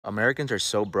Americans are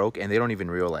so broke and they don't even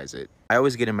realize it. I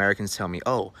always get Americans tell me,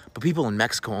 oh, but people in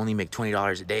Mexico only make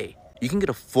 $20 a day. You can get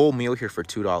a full meal here for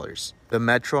 $2. The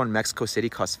metro in Mexico City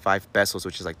costs 5 pesos,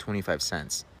 which is like 25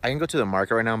 cents. I can go to the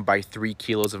market right now and buy 3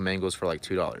 kilos of mangoes for like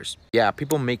 $2. Yeah,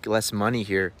 people make less money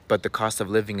here, but the cost of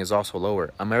living is also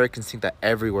lower. Americans think that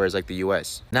everywhere is like the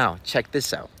US. Now, check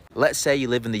this out. Let's say you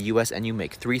live in the US and you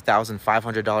make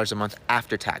 $3,500 a month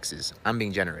after taxes. I'm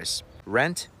being generous.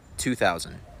 Rent,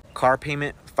 $2,000. Car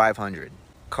payment, $500.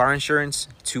 Car insurance,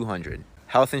 $200.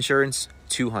 Health insurance,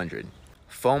 $200.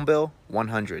 Phone bill,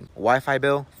 $100. Wi-Fi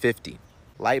bill, $50.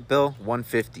 Light bill,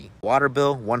 $150. Water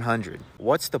bill, $100.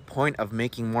 What's the point of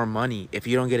making more money if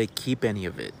you don't get to keep any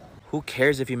of it? Who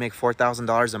cares if you make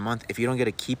 $4,000 a month if you don't get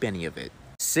to keep any of it?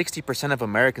 60% of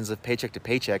Americans live paycheck to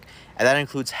paycheck, and that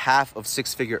includes half of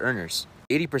six-figure earners.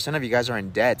 80% of you guys are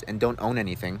in debt and don't own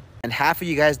anything, and half of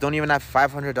you guys don't even have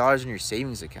 $500 in your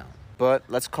savings account. But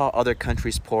let's call other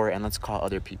countries poor and let's call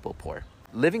other people poor.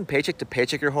 Living paycheck to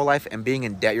paycheck your whole life and being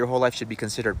in debt your whole life should be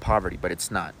considered poverty, but it's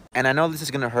not. And I know this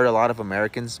is going to hurt a lot of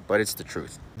Americans, but it's the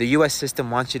truth. The US system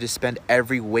wants you to spend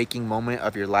every waking moment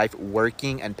of your life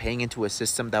working and paying into a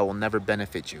system that will never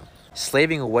benefit you.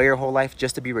 Slaving away your whole life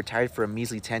just to be retired for a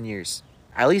measly 10 years.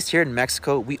 At least here in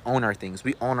Mexico, we own our things.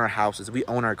 We own our houses. We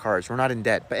own our cars. We're not in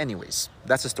debt. But anyways,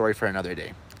 that's a story for another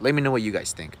day. Let me know what you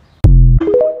guys think.